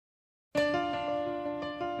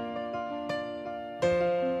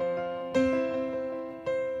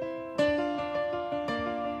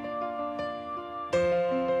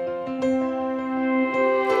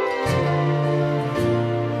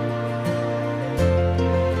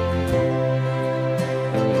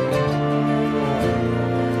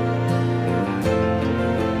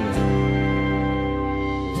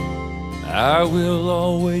I will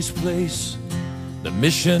always place the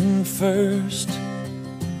mission first.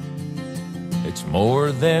 It's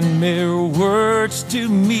more than mere words to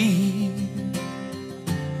me,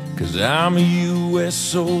 'cause I'm a U.S.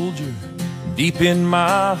 soldier deep in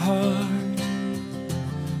my heart.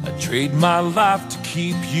 I'd trade my life to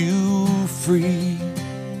keep you free,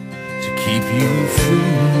 to keep you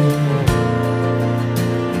free.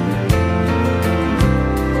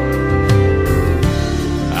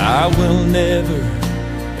 I will never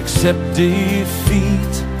accept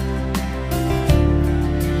defeat.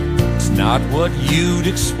 It's not what you'd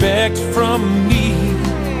expect from me.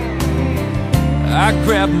 I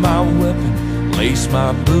grab my weapon, lace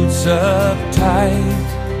my boots up tight,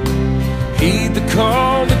 heed the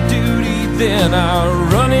call to duty, then I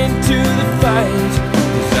run into the fight.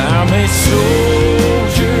 'Cause I'm a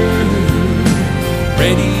soldier,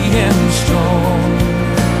 ready and strong.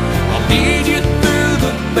 I'll lead you through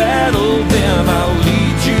the battle, then I'll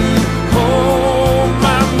lead you home.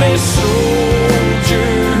 I'm a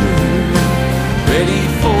soldier, ready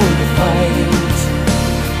for the fight.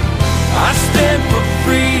 I stand for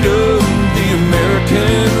freedom, the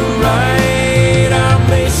American right. I'm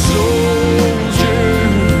a soldier.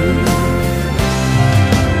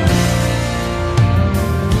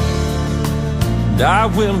 And I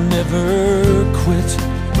will never quit.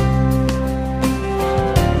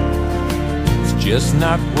 It's just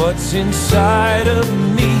not what's inside of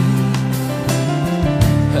me.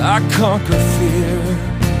 I conquer fear,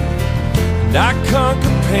 and I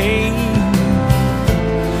conquer pain.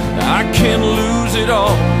 I can lose it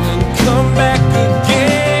all and come back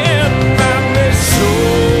again. I'm a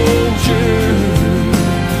soldier,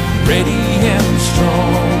 ready and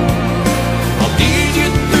strong. I'll lead you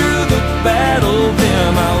through the battle,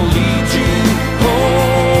 then I'll lead you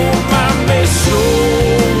home. I'm a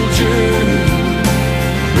soldier,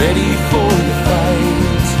 ready for the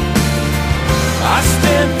fight. I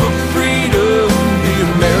stand for freedom, the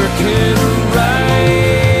American right.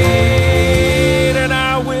 And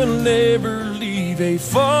I will never leave a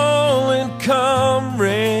fallen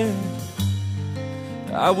comrade.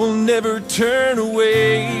 I will never turn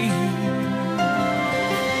away.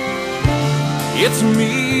 It's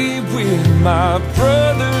me with my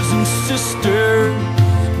brothers and sisters,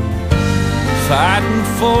 fighting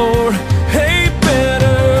for